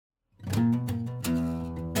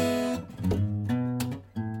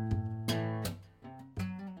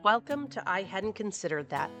Welcome to I Hadn't Considered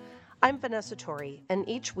That. I'm Vanessa Torrey, and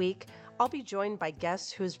each week I'll be joined by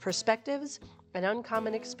guests whose perspectives and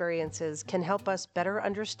uncommon experiences can help us better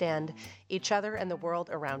understand each other and the world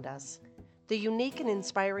around us. The unique and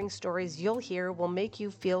inspiring stories you'll hear will make you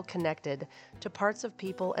feel connected to parts of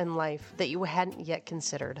people and life that you hadn't yet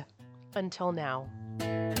considered. Until now.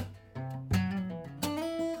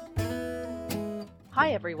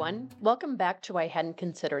 Hi, everyone. Welcome back to I Hadn't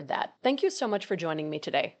Considered That. Thank you so much for joining me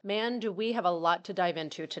today. Man, do we have a lot to dive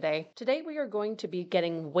into today. Today, we are going to be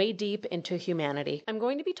getting way deep into humanity. I'm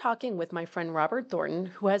going to be talking with my friend Robert Thornton,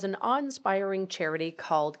 who has an awe-inspiring charity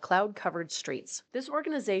called Cloud-Covered Streets. This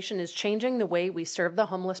organization is changing the way we serve the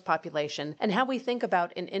homeless population and how we think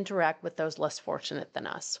about and interact with those less fortunate than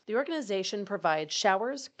us. The organization provides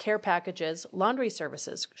showers, care packages, laundry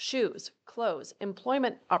services, shoes, clothes,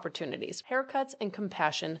 employment opportunities, haircuts, and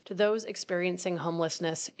compassion to those experiencing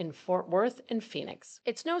homelessness in Fort Worth and Phoenix.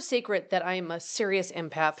 It's no secret that I am a serious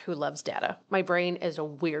empath who loves data. My brain is a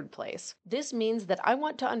weird place. This means that I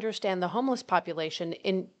want to understand the homeless population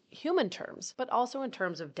in human terms, but also in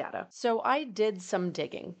terms of data. So I did some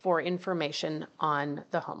digging for information on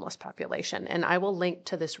the homeless population, and I will link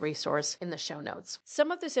to this resource in the show notes.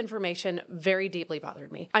 Some of this information very deeply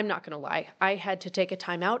bothered me. I'm not going to lie. I had to take a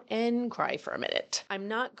time out and cry for a minute. I'm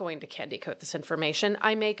not going to candy coat this information.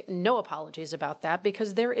 I make no apologies about that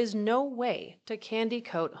because there is no way to candy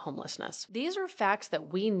coat homelessness. These are facts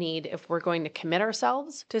that we need if we're going to commit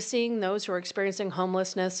ourselves to seeing those who are experiencing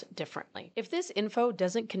homelessness differently. If this info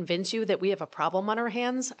doesn't convince you that we have a problem on our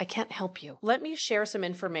hands, I can't help you. Let me share some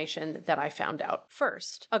information that I found out.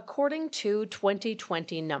 First, according to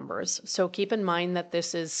 2020 numbers, so keep in mind that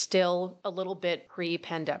this is still a little bit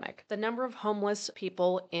pre-pandemic, the number of homeless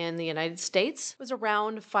people in the United States was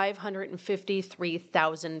around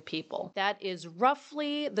 553,000 people. That is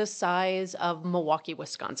roughly the size of Milwaukee,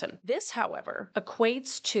 Wisconsin. This, however,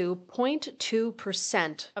 equates to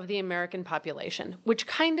 0.2% of the American population, which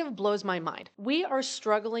kind of blows my mind. We are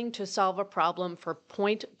struggling to solve a problem for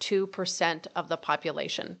 0.2% of the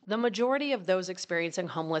population. The majority of those experiencing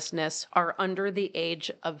homelessness are under the age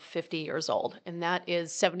of 50 years old, and that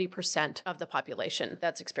is 70% of the population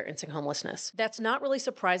that's experiencing homelessness. That's not really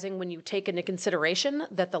surprising when you take into consideration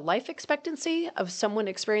that the life expectancy of someone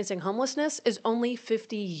experiencing homelessness is only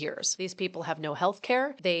 50 years. These people have no health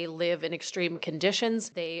care. They live in extreme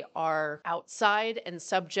conditions. They are outside and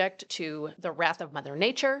subject to the wrath of Mother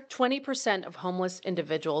Nature. 20% of homeless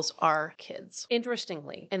individuals are kids.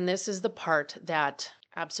 Interestingly, and this is the part that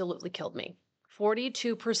absolutely killed me,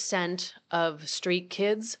 42% of street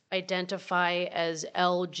kids identify as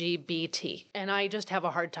LGBT. And I just have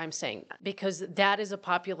a hard time saying that because that is a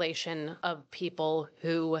population of people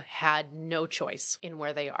who had no choice in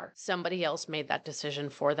where they are. Somebody else made that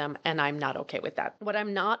decision for them, and I'm not okay with that. What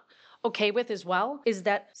I'm not okay with as well is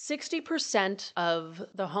that 60% of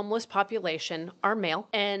the homeless population are male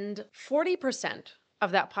and 40% of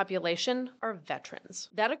that population are veterans.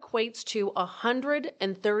 That equates to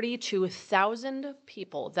 132,000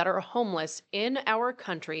 people that are homeless in our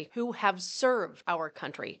country who have served our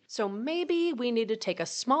country. So maybe we need to take a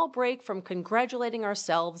small break from congratulating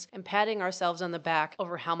ourselves and patting ourselves on the back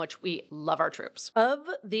over how much we love our troops. Of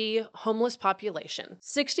the homeless population,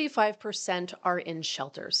 65% are in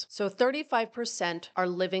shelters. So 35% are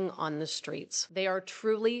living on the streets. They are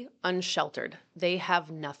truly unsheltered. They have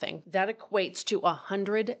nothing. That equates to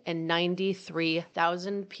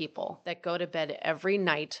 193,000 people that go to bed every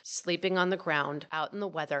night sleeping on the ground out in the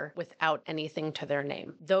weather without anything to their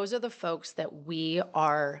name. Those are the folks that we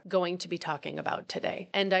are going to be talking about today.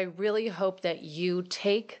 And I really hope that you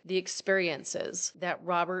take the experiences that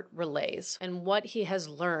Robert relays and what he has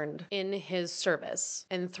learned in his service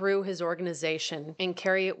and through his organization and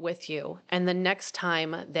carry it with you. And the next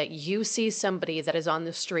time that you see somebody that is on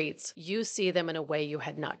the streets, you see them in a way you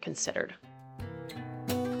had not considered.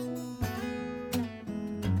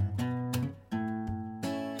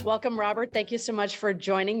 Welcome, Robert. Thank you so much for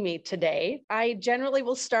joining me today. I generally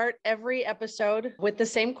will start every episode with the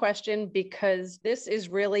same question because this is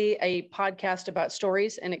really a podcast about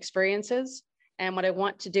stories and experiences. And what I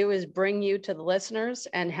want to do is bring you to the listeners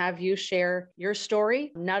and have you share your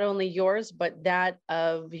story, not only yours, but that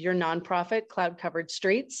of your nonprofit, Cloud Covered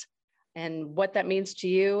Streets, and what that means to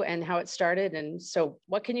you and how it started. And so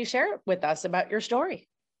what can you share with us about your story?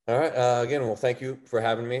 All right. Again, well, thank you for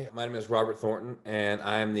having me. My name is Robert Thornton, and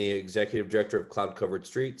I am the Executive Director of Cloud Covered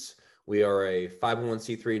Streets. We are a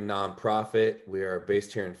 501c3 nonprofit. We are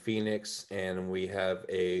based here in Phoenix, and we have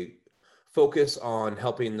a focus on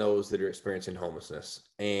helping those that are experiencing homelessness.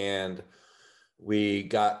 And we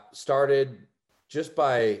got started just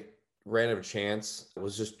by random chance. I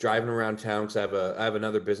was just driving around town because I have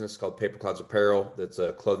another business called Paper Clouds Apparel. That's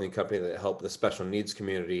a clothing company that helps the special needs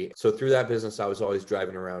community. So through that business, I was always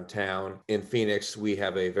driving around town. In Phoenix, we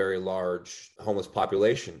have a very large homeless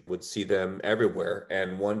population. Would see them everywhere.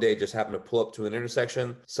 And one day just happened to pull up to an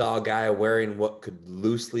intersection, saw a guy wearing what could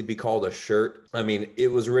loosely be called a shirt. I mean, it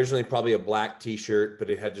was originally probably a black t-shirt, but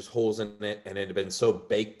it had just holes in it, and it had been so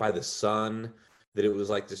baked by the sun that it was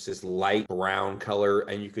like this light brown color,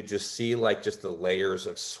 and you could just see like just the layers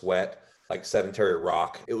of sweat, like sedentary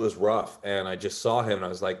rock. It was rough. And I just saw him and I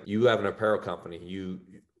was like, you have an apparel company. You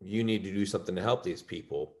need to do something to help these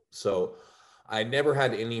people. So I never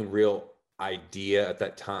had any real idea at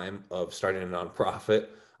that time of starting a nonprofit.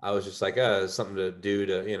 I was just like, it's something to do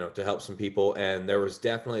to help some people. And there was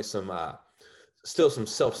definitely still some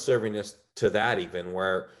self-servingness to that, even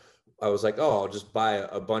where I was like, oh, I'll just buy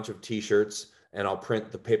a bunch of t-shirts and I'll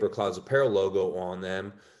print the Paper Clouds Apparel logo on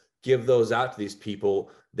them, give those out to these people.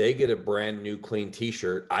 They get a brand new clean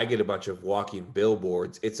t-shirt. I get a bunch of walking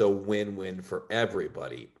billboards. It's a win-win for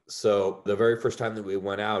everybody. So the very first time that we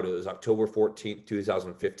went out, it was October 14th,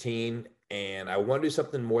 2015. And I wanted to do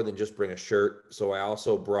something more than just bring a shirt. So I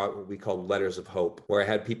also brought what we call letters of hope, where I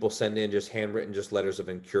had people send in just handwritten, just letters of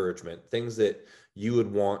encouragement, things that you would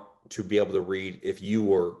want to be able to read if you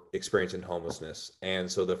were experiencing homelessness. And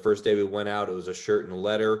so the first day we went out, it was a shirt and a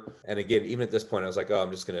letter. And again, even at this point, I was like, oh,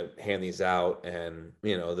 I'm just going to hand these out and,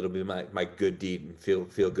 that'll be my good deed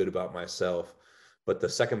and feel good about myself. But the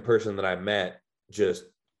second person that I met just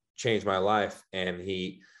changed my life. And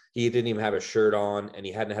he didn't even have a shirt on, and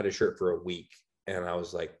he hadn't had a shirt for a week. And I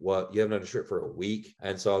was like, what? You haven't had a shirt for a week?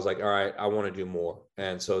 And so I was like, all right, I want to do more.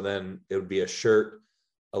 And so then it would be a shirt,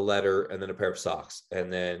 a letter, and then a pair of socks.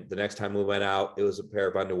 And then the next time we went out, it was a pair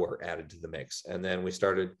of underwear added to the mix. And then we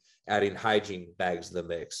started adding hygiene bags to the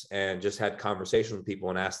mix and just had conversations with people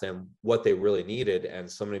and asked them what they really needed. And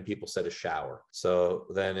so many people said a shower. So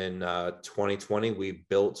then in 2020, we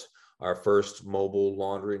built our first mobile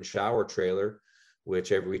laundry and shower trailer,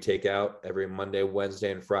 which we take out every Monday,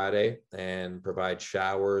 Wednesday, and Friday, and provide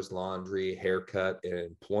showers, laundry, haircut, and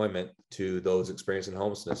employment to those experiencing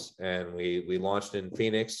homelessness. And we launched in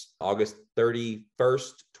Phoenix August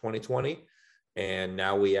 31st, 2020. And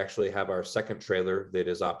now we actually have our second trailer that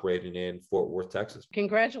is operating in Fort Worth, Texas.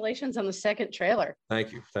 Congratulations on the second trailer.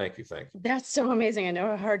 Thank you. That's so amazing. I know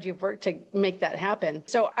how hard you've worked to make that happen.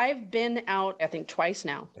 So I've been out, I think twice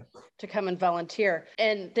now, to come and volunteer.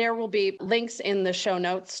 And there will be links in the show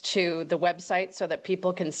notes to the website so that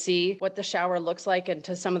people can see what the shower looks like, and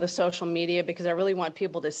to some of the social media, because I really want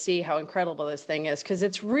people to see how incredible this thing is, because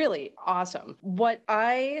it's really awesome. What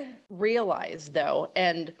I realized though,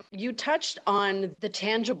 and you touched on the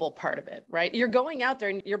tangible part of it, right? You're going out there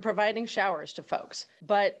and you're providing showers to folks,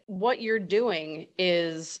 but what you're doing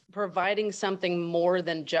is providing something more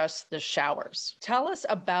than just the showers. Tell us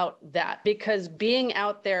about that, because being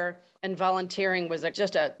out there and volunteering was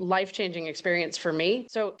just a life-changing experience for me.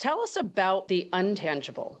 So tell us about the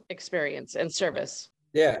untangible experience and service.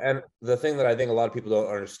 Yeah. And the thing that I think a lot of people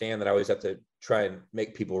don't understand, that I always have to try and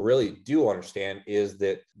make people really do understand, is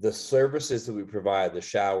that the services that we provide, the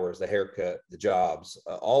showers, the haircut, the jobs,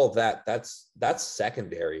 all of that's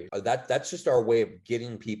secondary. That's just our way of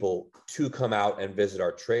getting people to come out and visit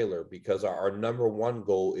our trailer, because our number one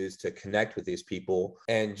goal is to connect with these people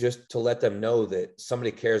and just to let them know that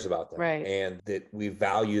somebody cares about them, right, and that we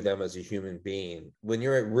value them as a human being. When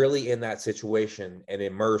you're really in that situation and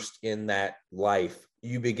immersed in that life,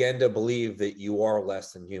 you begin to believe that you are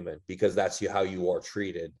less than human, because that's how you are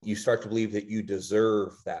treated. You start to believe that you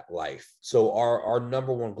deserve that life. So our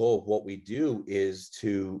number one goal of what we do is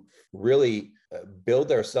to really build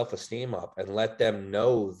their self-esteem up and let them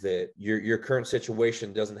know that your current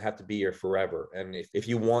situation doesn't have to be here forever. And if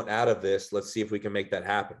you want out of this, let's see if we can make that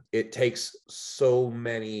happen. It takes so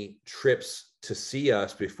many trips to see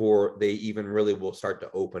us before they even really will start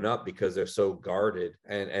to open up, because they're so guarded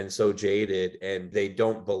and so jaded, and they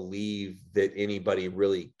don't believe that anybody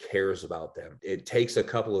really cares about them. It takes a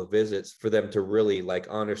couple of visits for them to really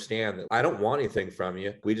understand that I don't want anything from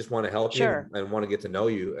you. We just want to help you and want to get to know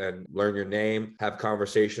you and learn your name, have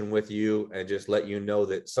conversation with you, and just let you know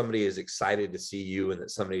that somebody is excited to see you and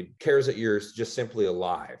that somebody cares that you're just simply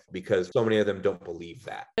alive, because so many of them don't believe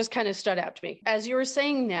that. Just kind of stood out to me as you were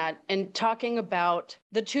saying that and talking talking about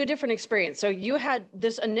the two different experiences. So you had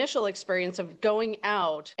this initial experience of going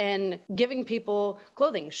out and giving people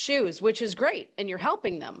clothing, shoes, which is great, and you're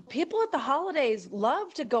helping them. People at the holidays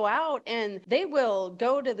love to go out and they will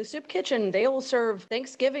go to the soup kitchen. They will serve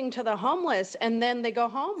Thanksgiving to the homeless, and then they go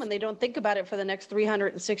home and they don't think about it for the next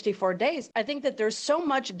 364 days. I think that there's so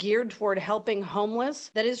much geared toward helping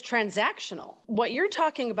homeless that is transactional. What you're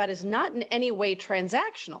talking about is not in any way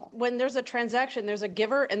transactional. When there's a transaction, there's a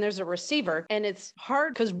giver and there's a receiver, and it's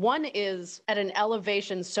hard because one is at an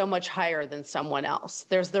elevation so much higher than someone else.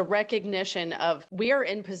 There's the recognition of we are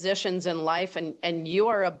in positions in life and you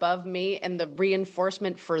are above me, and the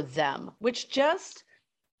reinforcement for them, which just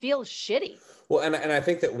feels shitty. Well, and I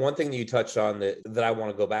think that one thing that you touched on that I want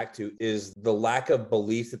to go back to is the lack of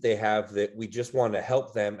belief that they have that we just want to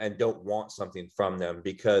help them and don't want something from them.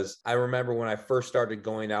 Because I remember when I first started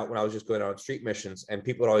going out, when I was just going out on street missions, and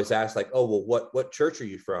people would always ask like, oh, well, what church are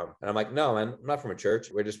you from? And I'm like, no, man, I'm not from a church.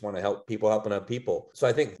 We just want to help people helping other people. So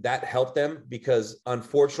I think that helped them, because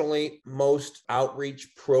unfortunately, most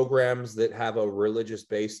outreach programs that have a religious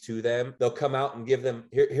base to them, they'll come out and give them,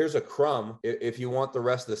 here's a crumb. If you want the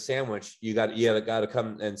rest of the sandwich, you got to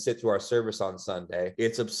come and sit through our service on Sunday.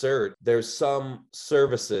 It's absurd. There's some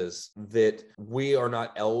services that we are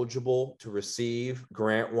not eligible to receive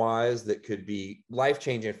grant wise that could be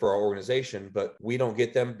life-changing for our organization, but we don't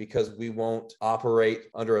get them because we won't operate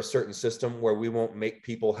under a certain system where we won't make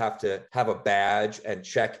people have to have a badge and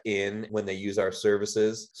check in when they use our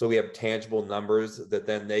services. So we have tangible numbers that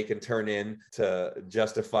then they can turn in to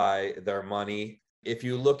justify their money. If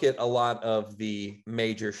you look at a lot of the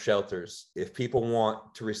major shelters, if people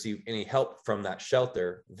want to receive any help from that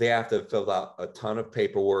shelter, they have to fill out a ton of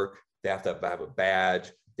paperwork. They have to have a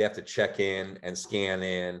badge. They have to check in and scan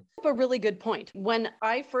in. A really good point. When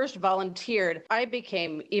I first volunteered, I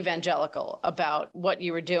became evangelical about what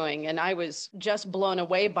you were doing, and I was just blown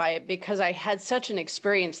away by it because I had such an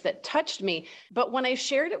experience that touched me. But when I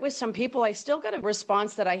shared it with some people, I still got a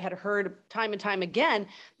response that I had heard time and time again,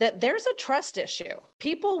 that there's a trust issue.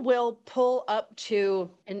 People will pull up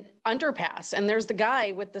to an underpass and there's the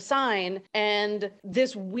guy with the sign, and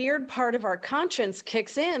this weird part of our conscience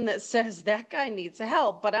kicks in that says that guy needs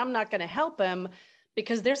help, but I'm not going to help him,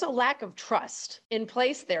 because there's a lack of trust in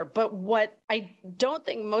place there. But what I don't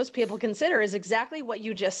think most people consider is exactly what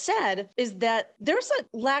you just said, is that there's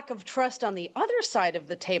a lack of trust on the other side of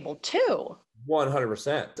the table too.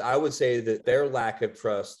 100%. I would say that their lack of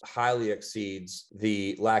trust highly exceeds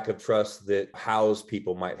the lack of trust that housed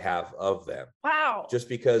people might have of them. Wow. Just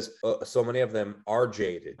because so many of them are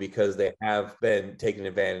jaded, because they have been taken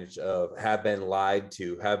advantage of, have been lied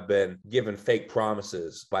to, have been given fake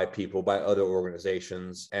promises by people, by other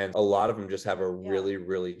organizations. And a lot of them just have a really,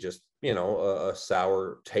 really just a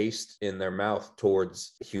sour taste in their mouth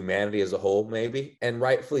towards humanity as a whole, maybe. And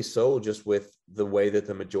rightfully so, just with the way that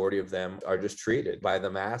the majority of them are just treated by the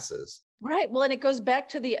masses. Right. Well, and it goes back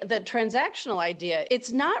to the transactional idea.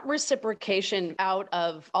 It's not reciprocation out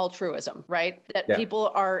of altruism, right? That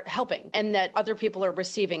people are helping and that other people are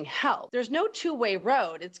receiving help. There's no two-way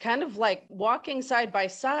road. It's kind of like walking side by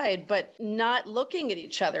side, but not looking at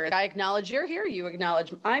each other. I acknowledge you're here. You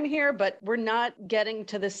acknowledge I'm here, but we're not getting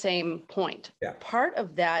to the same point. Yeah. Part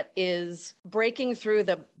of that is breaking through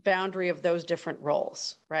the boundary of those different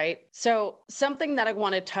roles, right? So something that I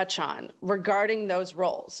want to touch on regarding those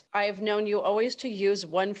roles, I've known you always to use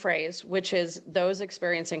one phrase, which is those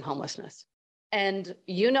experiencing homelessness. And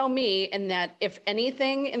you know me in that if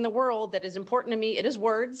anything in the world that is important to me, it is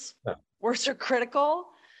words. Yeah. Words are critical,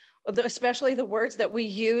 especially the words that we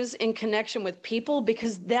use in connection with people,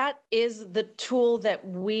 because that is the tool that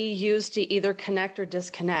we use to either connect or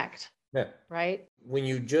disconnect. Yeah. Right? When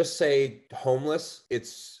you just say homeless,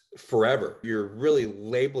 it's forever. You're really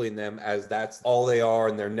labeling them as that's all they are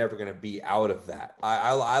and they're never going to be out of that.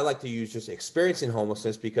 I like to use just experiencing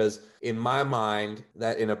homelessness, because in my mind,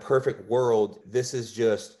 that in a perfect world, this is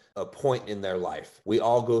just a point in their life. We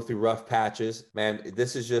all go through rough patches. Man,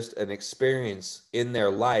 this is just an experience in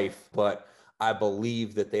their life, but I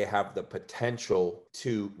believe that they have the potential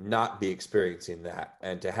to not be experiencing that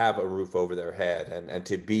and to have a roof over their head and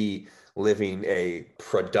to be living a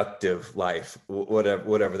productive life,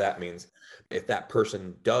 whatever that means. If that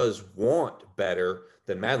person does want better,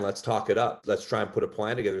 then man, let's talk it up. Let's try and put a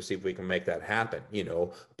plan together, see if we can make that happen,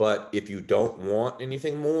 But if you don't want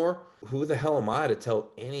anything more, who the hell am I to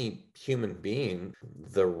tell any human being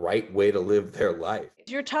the right way to live their life?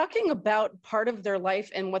 You're talking about part of their life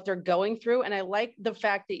and what they're going through. And I like the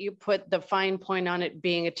fact that you put the fine point on it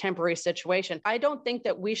being a temporary situation. I don't think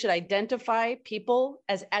that we should identify people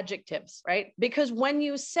as adjectives, right? Because when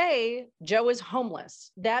you say Joe is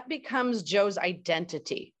homeless, that becomes becomes Joe's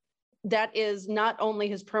identity. That is not only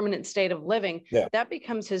his permanent state of living, that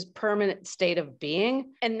becomes his permanent state of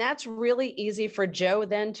being. And that's really easy for Joe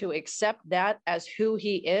then to accept that as who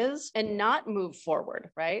he is and not move forward,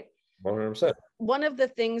 right? 100%. One of the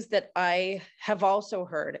things that I have also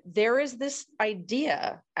heard, there is this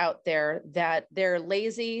idea out there that they're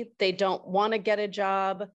lazy, they don't want to get a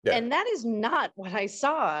job. Yeah. And that is not what I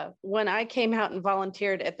saw when I came out and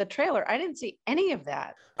volunteered at the trailer. I didn't see any of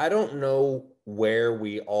that. I don't know where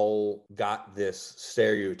we all got this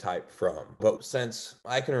stereotype from, but since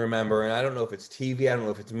I can remember, and I don't know if it's TV, I don't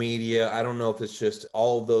know if it's media, I don't know if it's just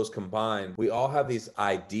all of those combined, we all have these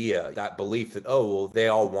idea, that belief that, oh, well, they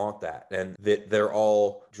all want that, and that they're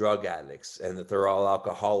all drug addicts, and that they're all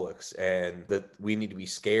alcoholics, and that we need to be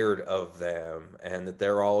scared of them, and that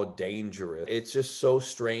they're all dangerous. It's just so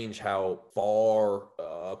strange how far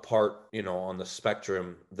apart, on the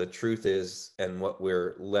spectrum, the truth is, and what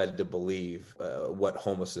we're led to believe what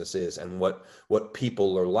homelessness is and what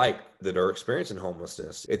people are like that are experiencing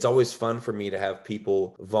homelessness. It's always fun for me to have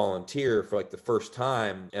people volunteer for like the first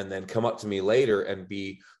time and then come up to me later and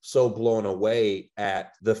be so blown away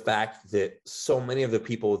at the fact that so many of the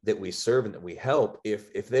people that we serve and that we help,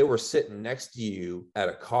 if they were sitting next to you at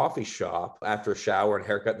a coffee shop after a shower and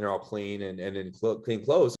haircut and they're all clean and in clean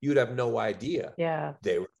clothes, you'd have no idea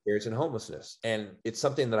they were experiencing homelessness. And it's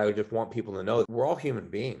something that I would just want people to know that we're all human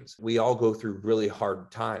beings. We all go through really hard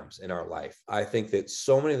times in our life. I think that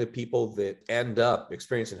so many of the people that end up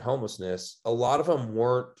experiencing homelessness, a lot of them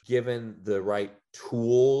weren't given the right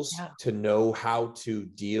tools to know how to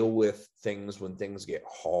deal with things when things get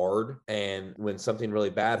hard, and when something really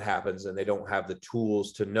bad happens and they don't have the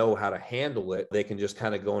tools to know how to handle it, they can just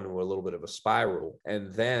kind of go into a little bit of a spiral.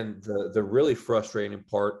 And then the really frustrating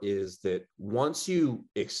part is that once you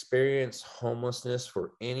experience homelessness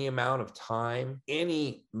for any amount of time,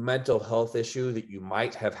 any mental health issue that you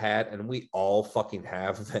might have had, and we all fucking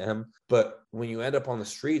have them, but when you end up on the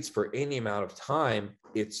streets for any amount of time,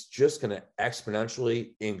 it's just going to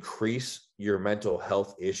exponentially increase your mental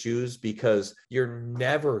health issues, because you're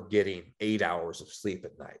never getting 8 hours of sleep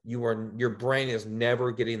at night. Your brain is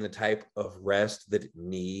never getting the type of rest that it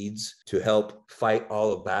needs to help fight all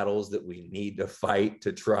the battles that we need to fight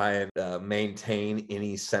to try and maintain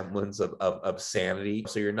any semblance of sanity.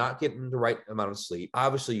 So you're not getting the right amount of sleep.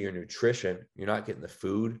 Obviously, your nutrition, you're not getting the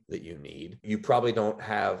food that you need. You probably don't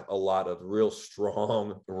have a lot of real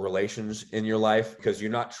strong relations in your life because you're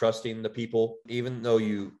not trusting the people, even though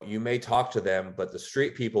you may talk to them, but the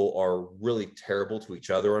street people are really terrible to each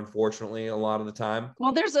other, unfortunately, a lot of the time.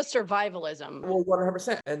 Well, there's a survivalism. Well,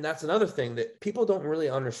 100%. And that's another thing that people don't really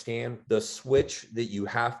understand, the switch that you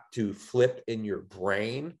have to flip in your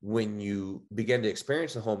brain when you begin to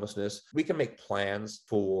experience the homelessness. We can make plans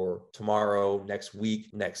for tomorrow, next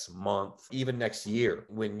week, next month, even next year.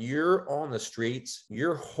 When you're on the streets,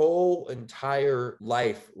 your whole entire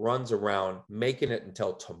life runs around making it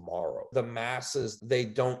until tomorrow. The masses, they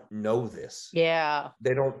don't know this. Yeah.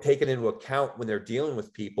 They don't take it into account when they're dealing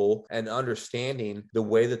with people, and understanding the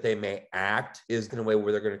way that they may act is in a way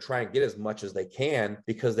where they're going to try and get as much as they can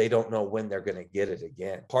because they don't know when they're going to get it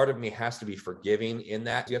again. Part of me has to be forgiving in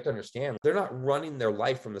that. You have to understand they're not running their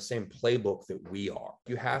life from the same playbook that we are.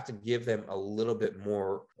 You have to give them a little bit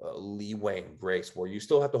more leeway and grace, where you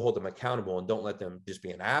still have to hold them accountable and don't let them just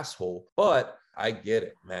be an asshole. But I get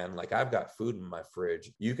it, man. Like, I've got food in my fridge.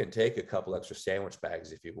 You can take a couple extra sandwich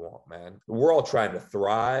bags if you want, man. We're all trying to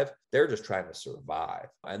thrive. They're just trying to survive.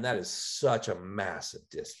 And that is such a massive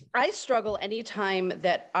distance. I struggle anytime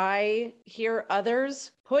that I hear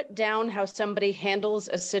others put down how somebody handles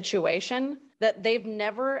a situation that they've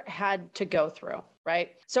never had to go through.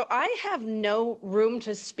 Right. So I have no room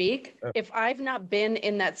to speak if I've not been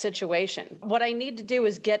in that situation. What I need to do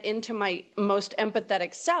is get into my most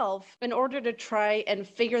empathetic self in order to try and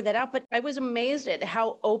figure that out. But I was amazed at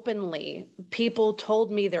how openly people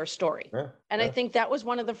told me their story. And I think that was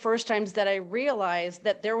one of the first times that I realized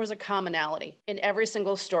that there was a commonality in every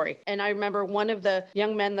single story. And I remember one of the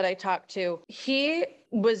young men that I talked to, he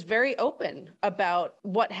was very open about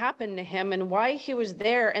what happened to him and why he was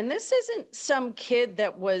there. And this isn't some kid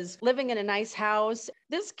that was living in a nice house.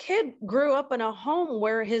 This kid grew up in a home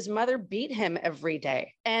where his mother beat him every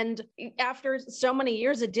day. And after so many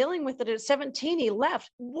years of dealing with it, at 17, he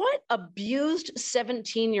left. What abused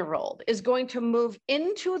 17-year-old is going to move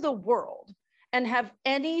into the world and have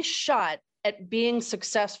any shot at being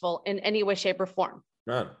successful in any way, shape, or form?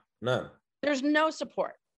 None. There's no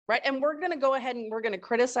support. Right. And we're going to go ahead and we're going to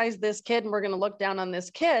criticize this kid, and we're going to look down on this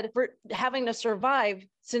kid for having to survive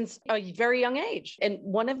since a very young age. And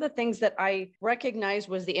one of the things that I recognized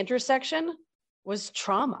was the intersection was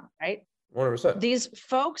trauma, right? 100%. These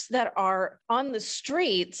folks that are on the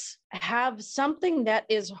streets have something that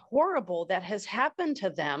is horrible that has happened to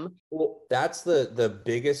them. Well, that's the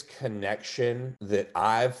biggest connection that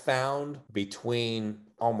I've found between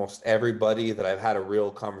almost everybody that I've had a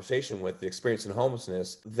real conversation with, the experience in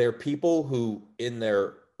homelessness. They're people who in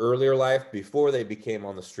their earlier life, before they became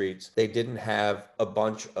on the streets, they didn't have a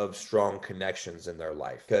bunch of strong connections in their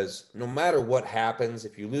life. Because no matter what happens,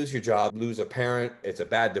 if you lose your job, lose a parent, it's a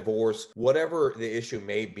bad divorce, whatever the issue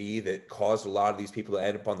may be that caused a lot of these people to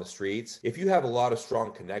end up on the streets, if you have a lot of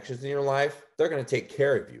strong connections in your life, they're going to take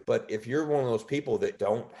care of you. But if you're one of those people that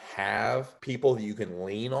don't have people that you can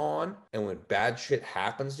lean on, and when bad shit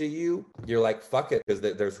happens to you, you're like, fuck it, because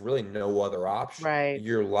there's really no other option. Right.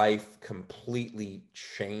 Your life completely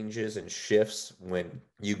changes and shifts when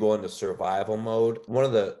you go into survival mode. One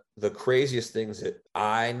of the craziest things that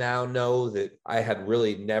I now know that I had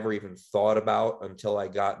really never even thought about until I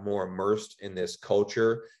got more immersed in this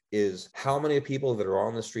culture is how many people that are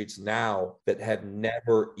on the streets now that had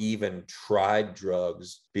never even tried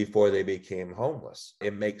drugs before they became homeless.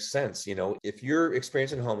 It makes sense. You know, if you're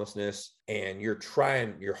experiencing homelessness and you're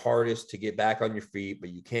trying your hardest to get back on your feet, but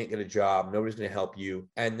you can't get a job, nobody's going to help you,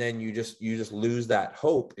 and then you just lose that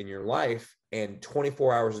hope in your life, and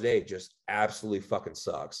 24 hours a day just absolutely fucking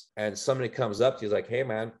sucks. And somebody comes up to you like, hey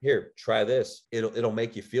man, here, try this. It'll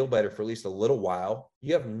make you feel better for at least a little while.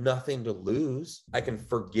 You have nothing to lose. I can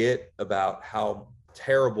forget about how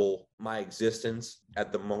terrible my existence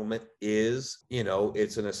at the moment is. You know,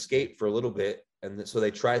 it's an escape for a little bit. And so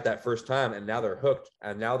they tried that first time and now they're hooked.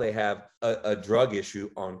 And now they have a drug issue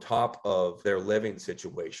on top of their living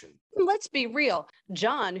situation. Let's be real.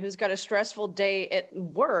 John, who's got a stressful day at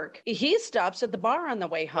work, he stops at the bar on the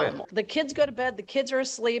way home. Yeah. The kids go to bed, the kids are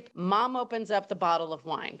asleep. Mom opens up the bottle of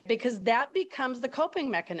wine because that becomes the coping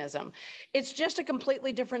mechanism. It's just a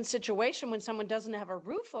completely different situation when someone doesn't have a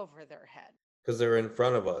roof over their head. Because they're in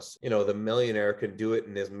front of us. You know, the millionaire can do it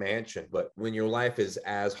in his mansion, but when your life is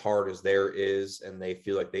as hard as there is and they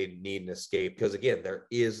feel like they need an escape, because again, there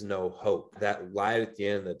is no hope. That light at the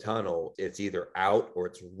end of the tunnel, it's either out or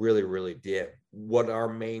it's really, really dim. What our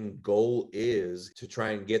main goal is to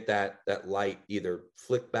try and get that light either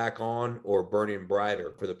flick back on or burning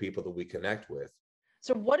brighter for the people that we connect with.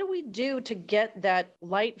 So what do we do to get that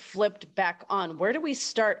light flipped back on? Where do we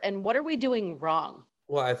start and what are we doing wrong?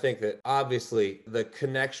 Well, I think that obviously the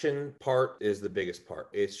connection part is the biggest part.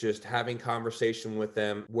 It's just having conversation with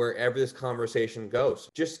them wherever this conversation goes.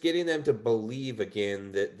 Just getting them to believe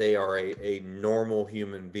again that they are a normal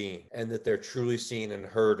human being and that they're truly seen and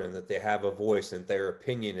heard and that they have a voice and their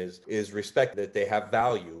opinion is respected, that they have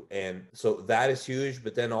value. And so that is huge.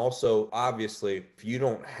 But then also, obviously, if you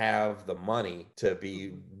don't have the money to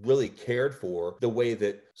be really cared for the way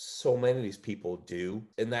that so many of these people do,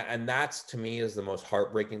 and that's to me is the most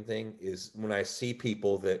heartbreaking thing, is when I see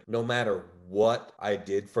people that no matter what I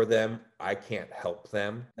did for them, I can't help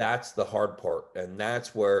them. That's the hard part. And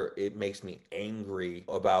that's where it makes me angry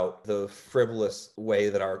about the frivolous way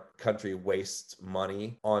that our country wastes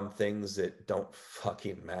money on things that don't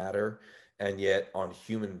fucking matter. And yet on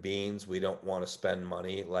human beings, we don't want to spend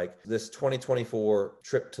money. Like this 2024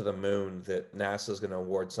 trip to the moon that NASA is going to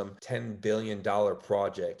award some $10 billion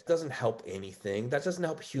project doesn't help anything. That doesn't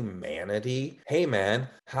help humanity. Hey man,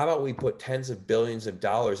 how about we put tens of billions of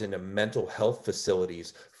dollars into mental health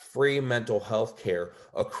facilities, free mental health care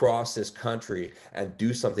across this country, and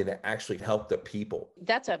do something to actually help the people?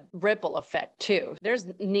 That's a ripple effect too. There's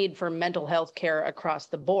need for mental health care across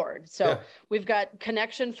the board. So we've got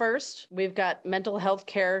connection first, we've got mental health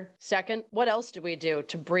care second. What else do we do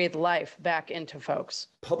to breathe life back into folks?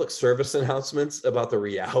 Public service announcements about the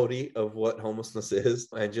reality of what homelessness is,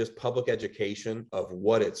 and just public education of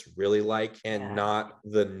what it's really like, and not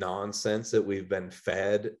the nonsense that we've been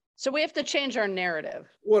fed. So we have to change our narrative.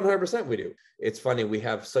 100% we do. It's funny, we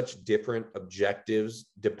have such different objectives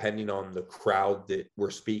depending on the crowd that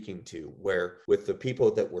we're speaking to, where with the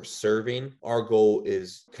people that we're serving, our goal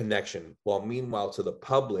is connection. While meanwhile to the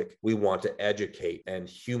public, we want to educate and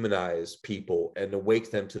humanize people and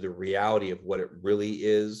awake them to the reality of what it really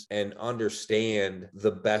is and understand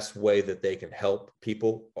the best way that they can help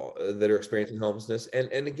people that are experiencing homelessness.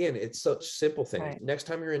 And again, it's such simple things. Right. Next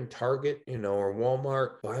time you're in Target, or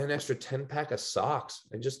Walmart, buy an extra 10 pack of socks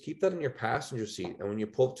and just keep that in your passenger seat. And when you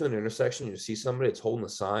pull up to an intersection, you see somebody that's holding a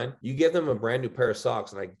sign, you give them a brand new pair of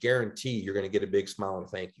socks, and I guarantee you're going to get a big smile and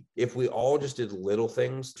thank you. If we all just did little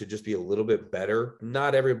things to just be a little bit better,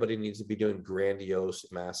 not everybody needs to be doing grandiose,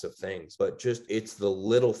 massive things, but just it's the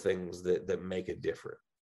little things that make a difference.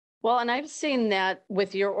 Well, and I've seen that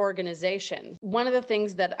with your organization. One of the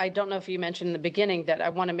things that I don't know if you mentioned in the beginning that I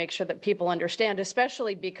want to make sure that people understand,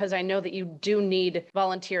 especially because I know that you do need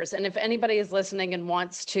volunteers. And if anybody is listening and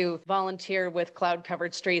wants to volunteer with Cloud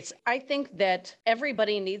Covered Streets, I think that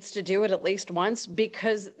everybody needs to do it at least once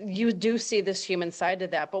because you do see this human side to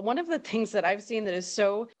that. But one of the things that I've seen that is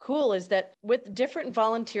so cool is that with different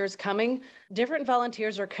volunteers coming, different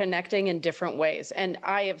volunteers are connecting in different ways. And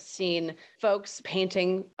I have seen folks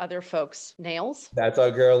painting other folks' nails. That's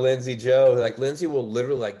our girl, Lindsay Joe. Like Lindsay will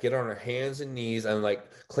literally like get on her hands and knees and like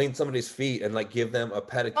clean somebody's feet and like give them a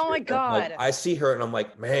pedicure. Oh my And, like God. I see her and I'm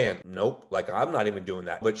like, man, nope. Like I'm not even doing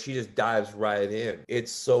that. But she just dives right in.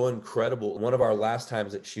 It's so incredible. One of our last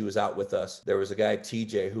times that she was out with us, there was a guy,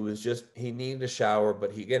 TJ, who was just, he needed a shower,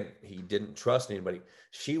 but he didn't trust anybody.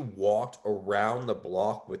 She walked around the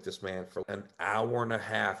block with this man for an hour and a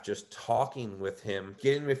half, just talking with him,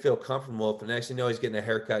 getting him to feel comfortable. The next thing you know, he's getting a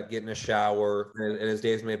haircut, getting a shower, and his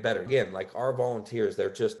day's made better. Again, like our volunteers,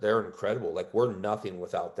 they're incredible. Like we're nothing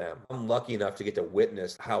without them. I'm lucky enough to get to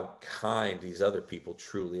witness how kind these other people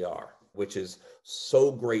truly are, which is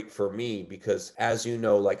so great for me because, as you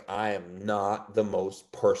know, like I am not the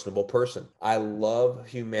most personable person. I love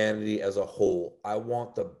humanity as a whole. I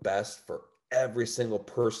want the best for every single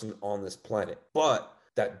person on this planet, but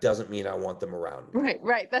that doesn't mean I want them around me.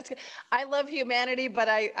 Right. That's good. I love humanity, but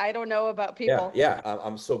I don't know about Yeah, people. yeah.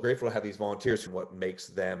 I'm so grateful to have these volunteers and what makes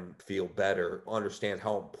them feel better, understand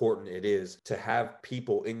how important it is to have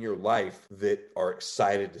people in your life that are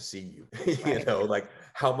excited to see you. Right. Like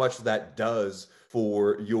how much that does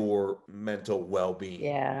for your mental well-being.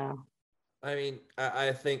 Yeah. I mean,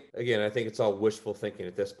 I think, again, I think it's all wishful thinking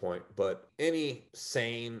at this point, but any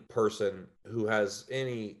sane person who has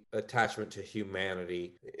any attachment to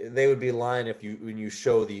humanity, they would be lying when you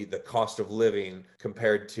show the cost of living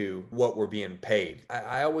compared to what we're being paid.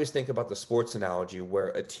 I always think about the sports analogy where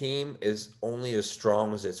a team is only as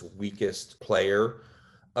strong as its weakest player.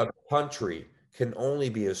 A country can only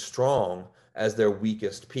be as strong as their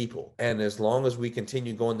weakest people. And as long as we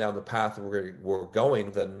continue going down the path we're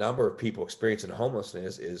going, the number of people experiencing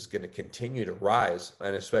homelessness is going to continue to rise.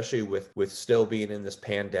 And especially with still being in this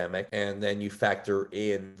pandemic, and then you factor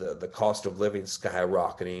in the cost of living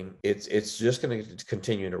skyrocketing, it's just going to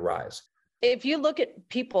continue to rise. If you look at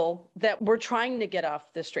people that were trying to get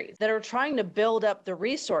off the streets, that are trying to build up the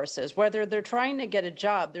resources, whether they're trying to get a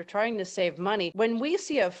job, they're trying to save money, when we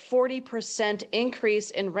see a 40% increase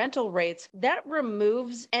in rental rates, that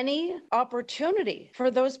removes any opportunity for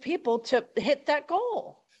those people to hit that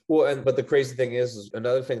goal. Well, but the crazy thing is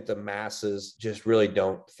another thing that the masses just really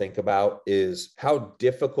don't think about is how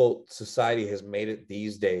difficult society has made it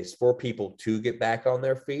these days for people to get back on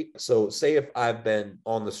their feet. So say if I've been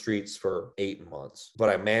on the streets for 8 months, but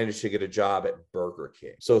I managed to get a job at Burger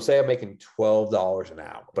King. So say I'm making $12 an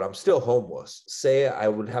hour, but I'm still homeless. Say I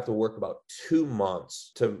would have to work about 2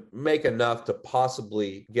 months to make enough to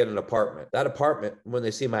possibly get an apartment. That apartment, when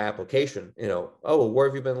they see my application, oh, well, where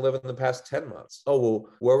have you been living the past 10 months? Oh, well,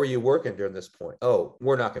 where were you working during this point? Oh,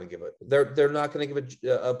 we're not going to give it. They're not going to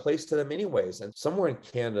give a place to them anyways. And somewhere in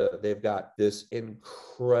Canada, they've got this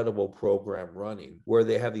incredible program running where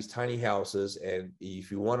they have these tiny houses. And if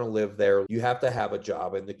you want to live there, you have to have a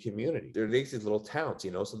job in the community. They're these little towns,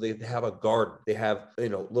 so they have a garden, they have,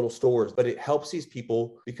 little stores, but it helps these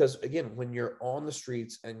people because, again, when you're on the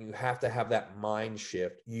streets and you have to have that mind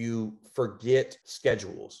shift, you forget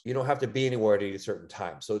schedules. You don't have to be anywhere at a certain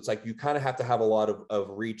time. So it's like you kind of have to have a lot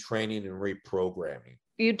of retraining and reprogramming.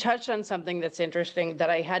 You touched on something that's interesting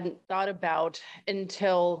that I hadn't thought about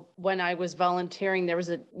until when I was volunteering. There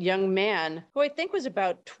was a young man who I think was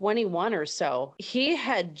about 21 or so. He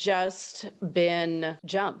had just been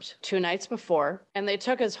jumped 2 nights before, and they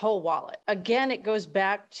took his whole wallet. Again, it goes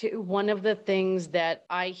back to one of the things that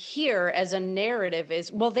I hear as a narrative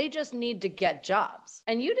is, well, they just need to get jobs.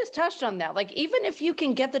 And you just touched on that. Like, even if you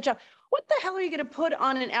can get the job, what the hell are you going to put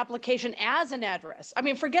on an application as an address? I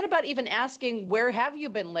mean, forget about even asking, where have you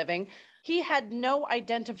been living? He had no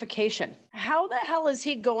identification. How the hell is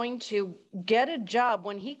he going to get a job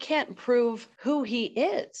when he can't prove who he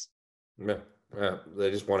is? Yeah,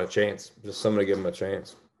 they just want a chance. Just somebody give them a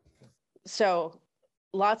chance. So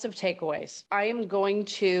lots of takeaways. I am going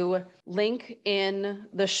to link in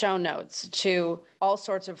the show notes to all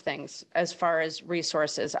sorts of things as far as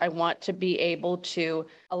resources. I want to be able to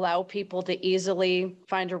allow people to easily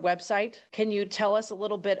find your website. Can you tell us a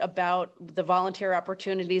little bit about the volunteer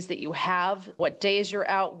opportunities that you have, what days you're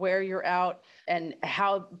out, where you're out? and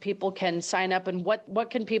how people can sign up, and what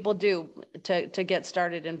can people do to get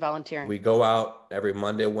started in volunteering? We go out every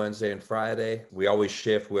Monday, Wednesday, and Friday. We always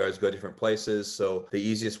shift. We always go different places. So the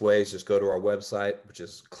easiest way is just go to our website, which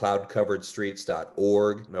is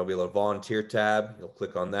cloudcoveredstreets.org. There'll be a little volunteer tab. You'll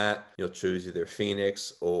click on that. You'll choose either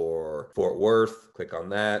Phoenix or Fort Worth. Click on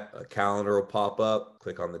that. A calendar will pop up.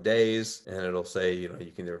 Click on the days, and it'll say, you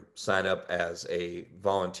can either sign up as a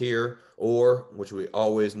volunteer or, which we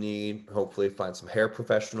always need, hopefully find some hair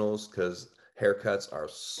professionals, because haircuts are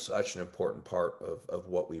such an important part of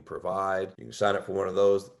what we provide. You can sign up for one of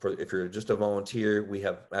those. If you're just a volunteer, we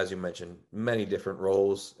have, as you mentioned, many different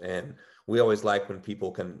roles. And we always like when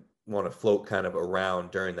people can want to float kind of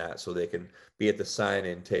around during that, so they can be at the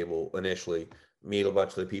sign-in table initially, meet a bunch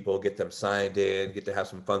of the people, get them signed in, get to have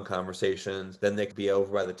some fun conversations. Then they could be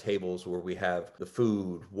over by the tables where we have the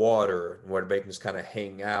food, water, where they can just kind of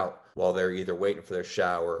hang out while they're either waiting for their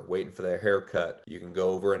shower, waiting for their haircut. You can go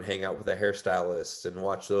over and hang out with the hairstylists and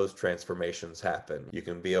watch those transformations happen. You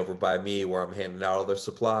can be over by me where I'm handing out all their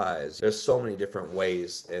supplies. There's so many different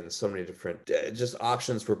ways and so many different just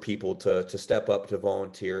options for people to step up, to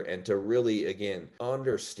volunteer, and to really, again,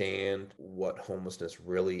 understand what homelessness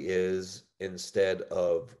really is, instead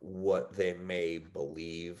of what they may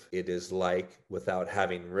believe it is like without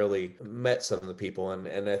having really met some of the people.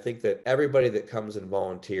 And I think that everybody that comes and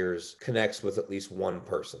volunteers connects with at least one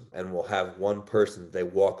person, and will have one person that they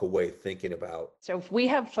walk away thinking about. So if we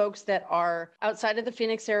have folks that are outside of the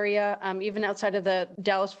Phoenix area, even outside of the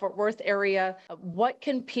Dallas-Fort Worth area, what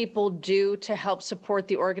can people do to help support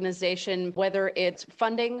the organization, whether it's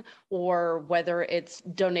funding or whether it's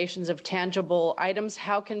donations of tangible items?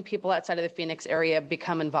 How can people outside of the Phoenix area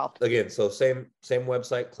become involved? Again, so same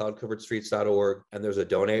website, cloudcoveredstreets.org, and there's a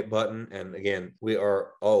donate button. And again, we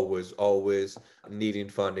are always needing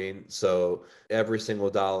funding. So every single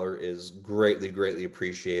dollar is greatly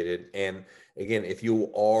appreciated. And again, if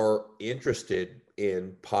you are interested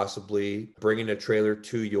in possibly bringing a trailer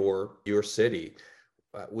to your city,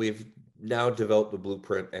 we've now developed the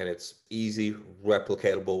blueprint, and it's easy,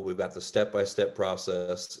 replicatable. We've got the step-by-step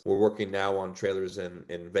process. We're working now on trailers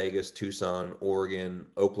in Vegas, Tucson, Oregon,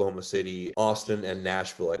 Oklahoma City, Austin, and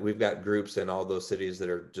Nashville. We've got groups in all those cities that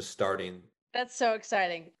are just starting. That's so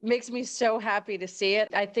exciting. Makes me so happy to see it.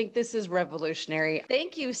 I think this is revolutionary.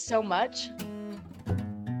 Thank you so much.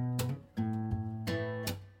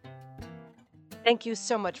 Thank you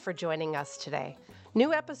so much for joining us today.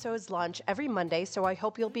 New episodes launch every Monday, so I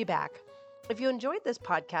hope you'll be back. If you enjoyed this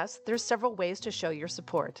podcast, there's several ways to show your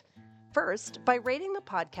support. First, by rating the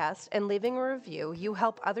podcast and leaving a review, you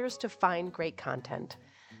help others to find great content.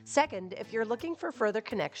 Second, if you're looking for further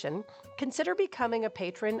connection, consider becoming a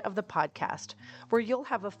patron of the podcast, where you'll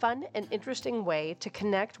have a fun and interesting way to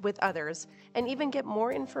connect with others and even get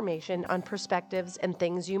more information on perspectives and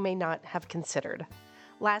things you may not have considered.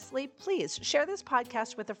 Lastly, please share this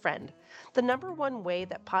podcast with a friend. The number one way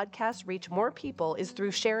that podcasts reach more people is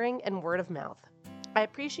through sharing and word of mouth. I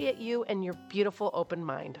appreciate you and your beautiful open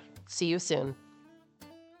mind. See you soon.